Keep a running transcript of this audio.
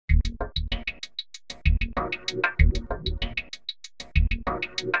All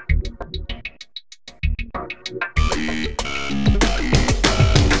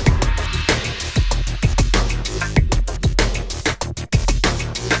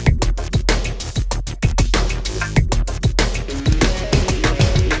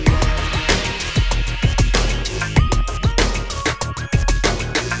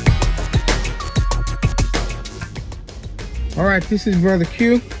right, this is Brother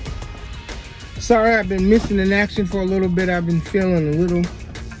Q. Sorry I've been missing in action for a little bit. I've been feeling a little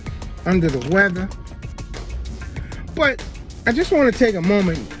under the weather. But I just want to take a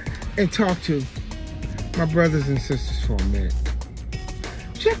moment and talk to my brothers and sisters for a minute.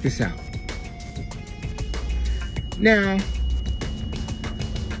 Check this out. Now,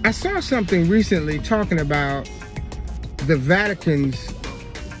 I saw something recently talking about the Vatican's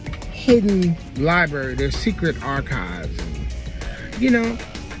hidden library, their secret archives. You know,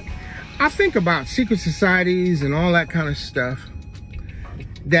 I think about secret societies and all that kind of stuff,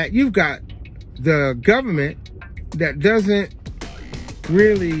 that you've got the government that doesn't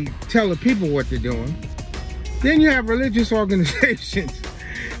really tell the people what they're doing. Then you have religious organizations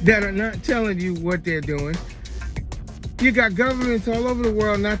that are not telling you what they're doing. You got governments all over the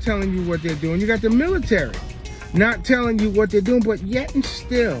world not telling you what they're doing. You got the military not telling you what they're doing, but yet and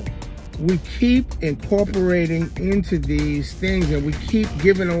still, we keep incorporating into these things, and we keep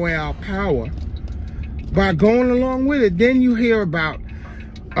giving away our power by going along with it. Then you hear about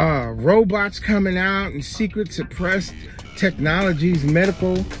robots coming out and secret suppressed technologies,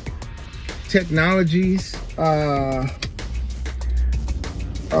 medical technologies,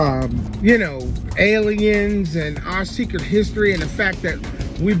 you know, aliens, and our secret history, and the fact that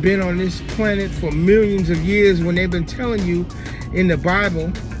we've been on this planet for millions of years, when they've been telling you in the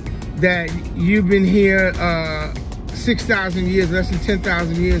Bible that you've been here 6,000 years, less than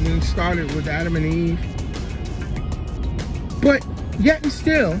 10,000 years, and it started with Adam and Eve. But yet and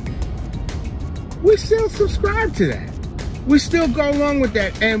still, we still subscribe to that. We still go along with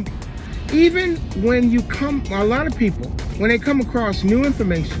that. And even when you come, a lot of people, when they come across new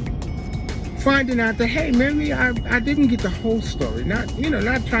information, finding out that, hey, maybe I didn't get the whole story. Not, you know,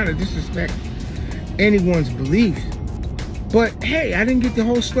 not trying to disrespect anyone's beliefs, but hey, I didn't get the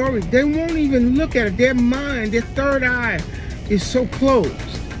whole story. They won't even look at it. Their mind, their third eye is so closed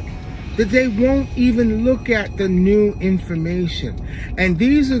that they won't even look at the new information. And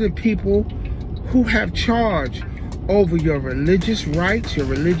these are the people who have charge over your religious rights, your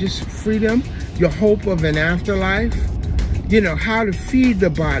religious freedom, your hope of an afterlife, you know, how to feed the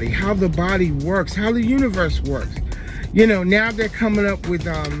body, how the body works, how the universe works. You know, now they're coming up with,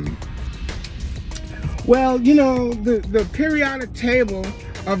 well, you know, the periodic table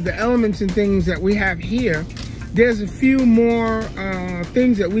of the elements and things that we have here, there's a few more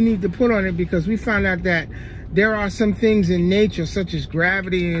things that we need to put on it, because we found out that there are some things in nature, such as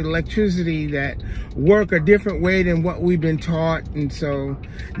gravity and electricity, that work a different way than what we've been taught. And so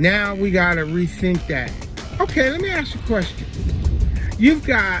now we got to rethink that. Okay, let me ask you a question. You've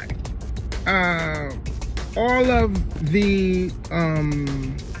got all of the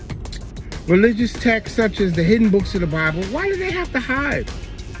religious texts, such as the hidden books of the Bible. Why do they have to hide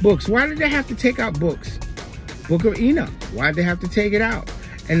books? Why did they have to take out books? Book of Enoch, why did they have to take it out?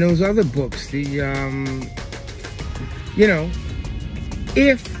 And those other books, the, you know,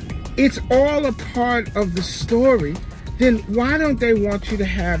 if it's all a part of the story, then why don't they want you to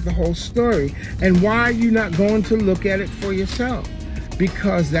have the whole story? And why are you not going to look at it for yourself?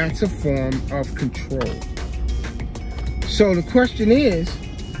 Because that's a form of control. So the question is,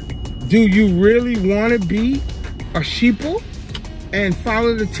 do you really want to be a sheeple and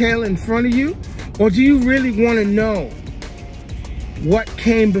follow the tail in front of you? Or do you really want to know what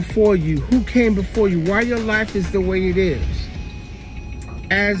came before you, who came before you, why your life is the way it is?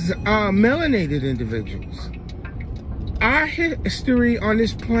 As melanated individuals, our history on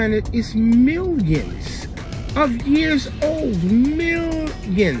this planet is millions of years old,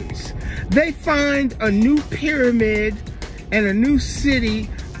 millions. They find a new pyramid and a new city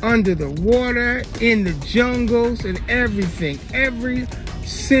under the water, in the jungles, and everything, every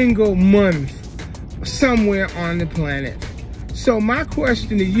single month, somewhere on the planet. So my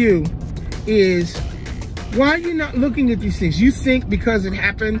question to you is, why are you not looking at these things? You think because it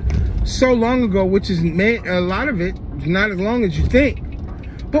happened so long ago, which is a lot of it, not as long as you think.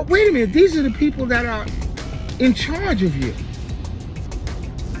 But wait a minute, these are the people that are in charge of you.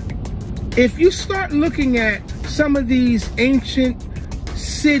 If you start looking at some of these ancient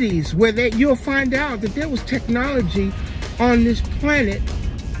cities where you'll find out that there was technology on this planet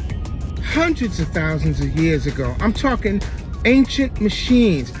hundreds of thousands of years ago. I'm talking ancient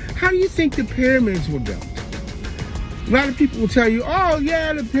machines. How do you think the pyramids were built? A lot of people will tell you, oh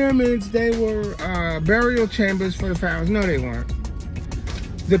yeah, the pyramids, they were burial chambers for the pharaohs. No, they weren't.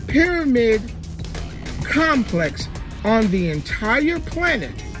 The pyramid complex on the entire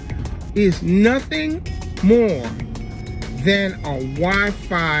planet is nothing more than a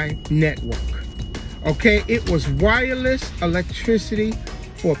Wi-Fi network. Okay, it was wireless electricity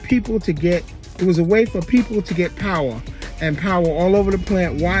for people to get, it was a way for people to get power and power all over the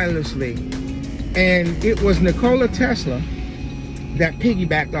planet wirelessly. And it was Nikola Tesla that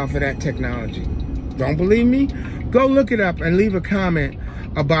piggybacked off of that technology. Don't believe me? Go look it up and leave a comment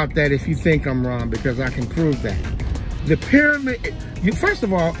about that if you think I'm wrong, because I can prove that. The pyramid, first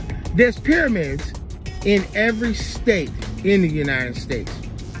of all, there's pyramids in every state in the United States.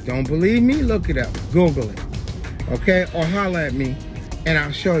 Don't believe me? Look it up. Google it. Okay? Or holler at me and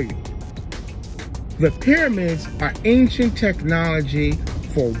I'll show you. The pyramids are ancient technology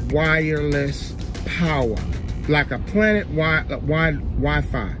for wireless power, like a planet-wide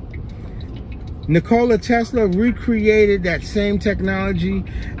Wi-Fi. Nikola Tesla recreated that same technology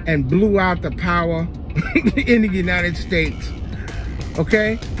and blew out the power in the United States.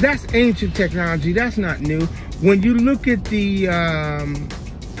 Okay? That's ancient technology. That's not new. When you look at the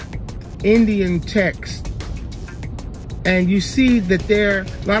Indian text and you see that a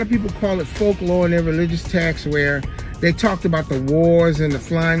lot of people call it folklore in their religious texts, where they talked about the wars and the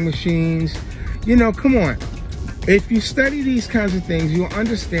flying machines. You know, come on. If you study these kinds of things, you'll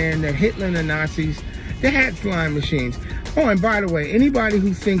understand that Hitler and the Nazis, they had flying machines. Oh, and by the way, anybody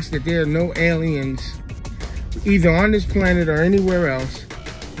who thinks that there are no aliens either on this planet or anywhere else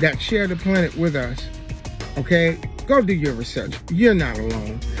that share the planet with us, okay, go do your research. You're not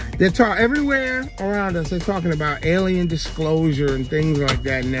alone. They're everywhere around us, they're talking about alien disclosure and things like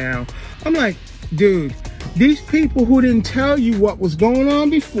that now. I'm like, dude, these people who didn't tell you what was going on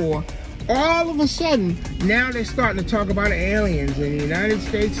before, all of a sudden, now they're starting to talk about aliens in the United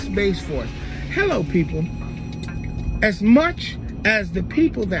States Space Force. Hello, people. As much as the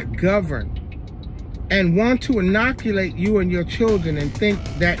people that govern and want to inoculate you and your children and think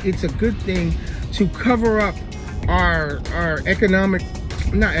that it's a good thing to cover up our economic,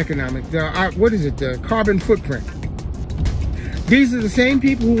 not economic, the carbon footprint. These are the same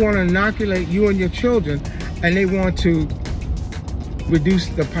people who want to inoculate you and your children, and they want to reduce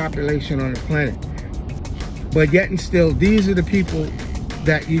the population on the planet. But yet and still, these are the people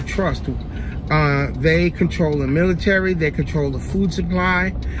that you trust. They control the military, they control the food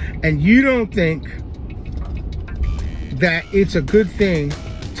supply, and you don't think that it's a good thing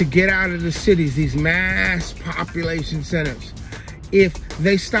to get out of the cities, these mass population centers, if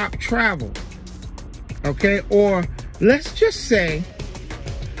they stop travel, okay? Or let's just say,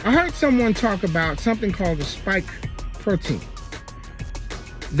 I heard someone talk about something called the spike protein,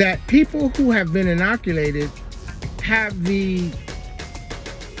 that people who have been inoculated have the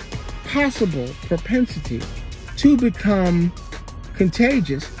possible propensity to become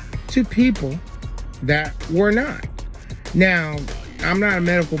contagious to people that were not. Now, I'm not a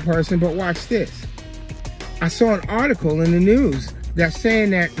medical person, but watch this. I saw an article in the news that's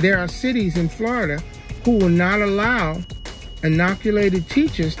saying that there are cities in Florida who will not allow inoculated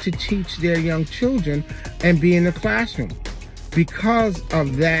teachers to teach their young children and be in the classroom because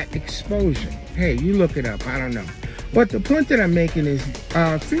of that exposure. Hey, you look it up, I don't know. But the point that I'm making is,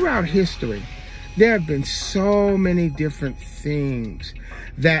 throughout history, there have been so many different things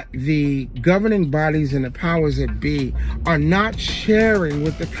that the governing bodies and the powers that be are not sharing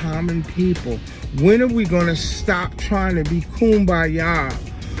with the common people. When are we going to stop trying to be kumbaya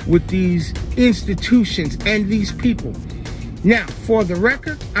with these institutions and these people? Now, for the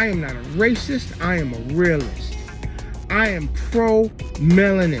record, I am not a racist. I am a realist. I am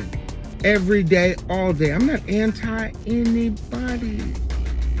pro-melanin every day, all day. I'm not anti-anybody.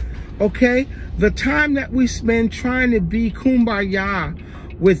 Okay? The time that we spend trying to be kumbaya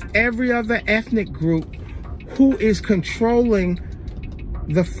with every other ethnic group who is controlling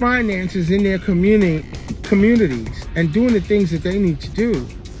the finances in their communities and doing the things that they need to do,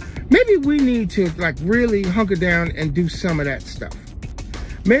 maybe we need to like really hunker down and do some of that stuff.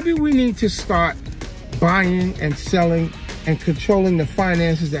 Maybe we need to start buying and selling and controlling the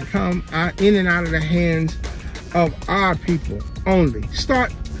finances that come in and out of the hands of our people only.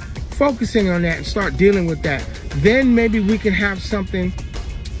 Start focusing on that and start dealing with that. Then maybe we can have something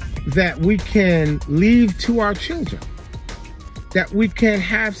that we can leave to our children. That we can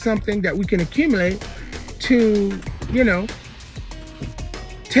have something that we can accumulate to, you know,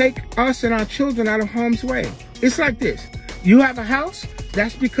 take us and our children out of harm's way. It's like this. You have a house,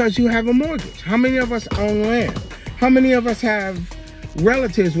 that's because you have a mortgage. How many of us own land? How many of us have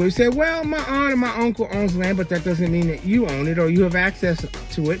relatives where you say, well, my aunt and my uncle owns land, but that doesn't mean that you own it or you have access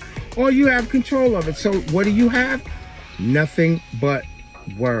to it or you have control of it. So what do you have? Nothing but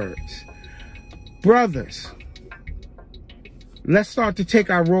words. Brothers, let's start to take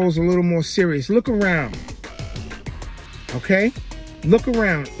our roles a little more serious. Look around, okay? Look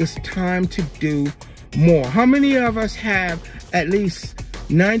around. It's time to do more. How many of us have at least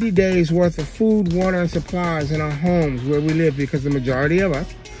 90 days worth of food, water, and supplies in our homes where we live? Because the majority of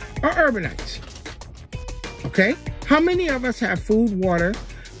us are urbanites, okay? How many of us have food, water,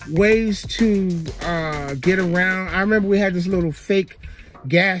 ways to get around? I remember we had this little fake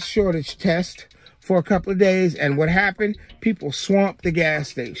gas shortage test for a couple of days, and what happened? People swamped the gas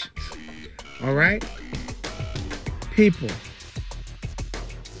stations. All right? People,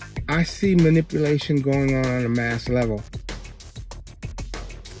 I see manipulation going on a mass level.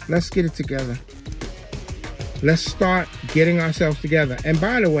 Let's get it together. Let's start getting ourselves together. And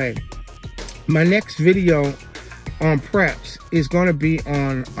by the way, my next video on preps is going to be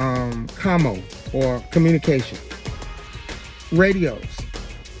on commo, or communication, radios.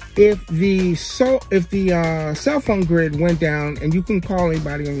 If the cell phone grid went down and you can call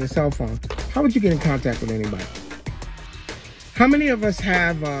anybody on your cell phone, how would you get in contact with anybody? How many of us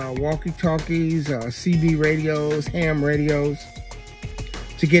have walkie-talkies, CB radios, ham radios,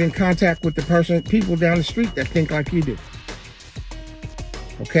 to get in contact with the people down the street that think like you do?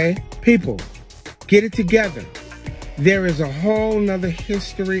 Okay? People, get it together. There is a whole nother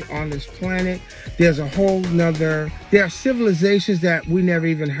history on this planet. There are civilizations that we never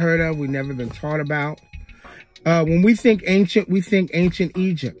even heard of, we never been taught about. When we think ancient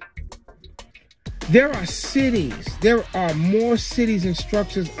Egypt. There are cities. There are more cities and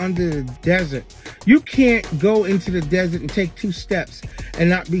structures under the desert. You can't go into the desert and take 2 steps and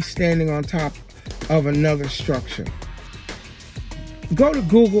not be standing on top of another structure. Go to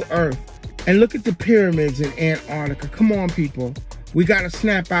Google Earth and look at the pyramids in Antarctica. Come on, people. We got to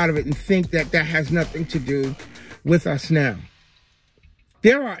snap out of it and think that that has nothing to do with us now.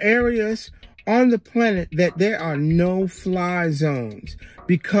 There are areas on the planet that there are no-fly zones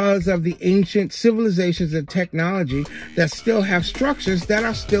because of the ancient civilizations and technology that still have structures that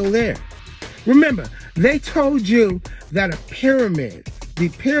are still there. Remember, they told you that a pyramid, the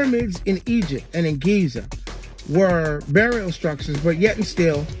pyramids in Egypt and in Giza, were burial structures, but yet and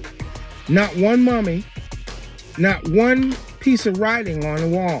still, not one mummy, not one piece of writing on the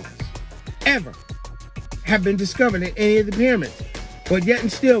walls ever have been discovered in any of the pyramids. But yet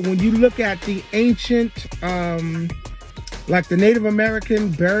and still, when you look at the ancient, like the Native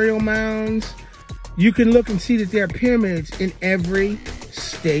American burial mounds, you can look and see that there are pyramids in every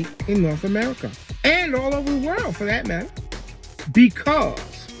state in North America and all over the world for that matter,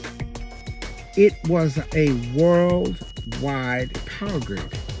 because it was a worldwide power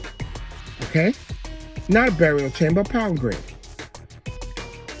grid. Okay? Not a burial chamber, a power grid.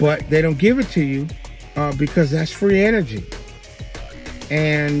 But they don't give it to you because that's free energy.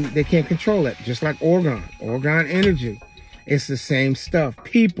 And they can't control it, just like orgone energy. It's the same stuff.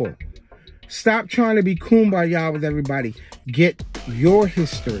 People, stop trying to be kumbaya with everybody. Get your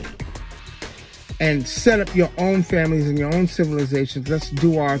history and set up your own families and your own civilizations. Let's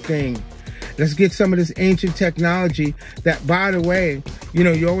do our thing. Let's get some of this ancient technology that, by the way, you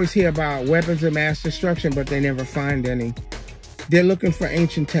know, you always hear about weapons of mass destruction, but they never find any. They're looking for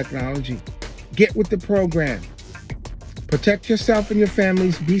ancient technology. Get with the program. Protect yourself and your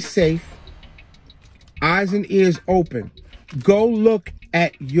families. Be safe. Eyes and ears open. Go look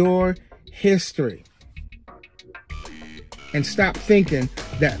at your history. And stop thinking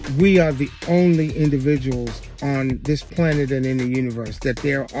that we are the only individuals on this planet and in the universe. That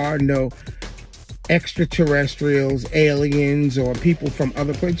there are no extraterrestrials, aliens, or people from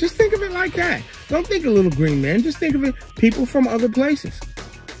other places. Just think of it like that. Don't think of little green men. Just think of it, people from other places.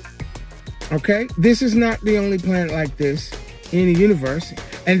 Okay? This is not the only planet like this in the universe,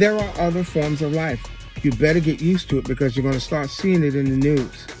 and there are other forms of life. You better get used to it because you're going to start seeing it in the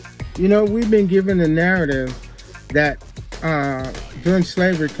news. You know, we've been given the narrative that during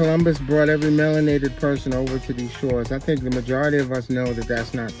slavery, Columbus brought every melanated person over to these shores. I think the majority of us know that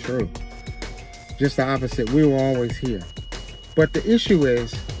that's not true. Just the opposite. We were always here. But the issue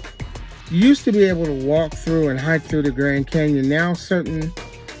is, you used to be able to walk through and hike through the Grand Canyon. Now certain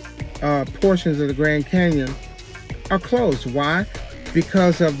portions of the Grand Canyon are closed. Why?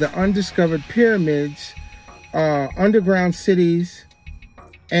 Because of the undiscovered pyramids, underground cities,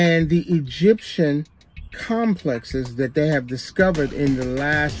 and the Egyptian complexes that they have discovered in the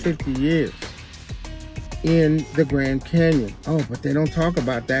last 50 years in the Grand Canyon. Oh, but they don't talk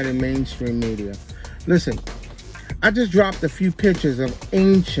about that in mainstream media. Listen, I just dropped a few pictures of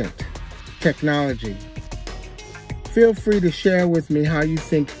ancient technology. Feel free to share with me how you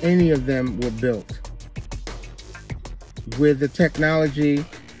think any of them were built. With the technology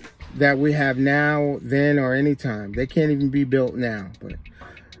that we have now, then, or anytime. They can't even be built now, but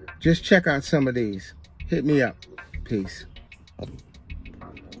just check out some of these. Hit me up. Peace.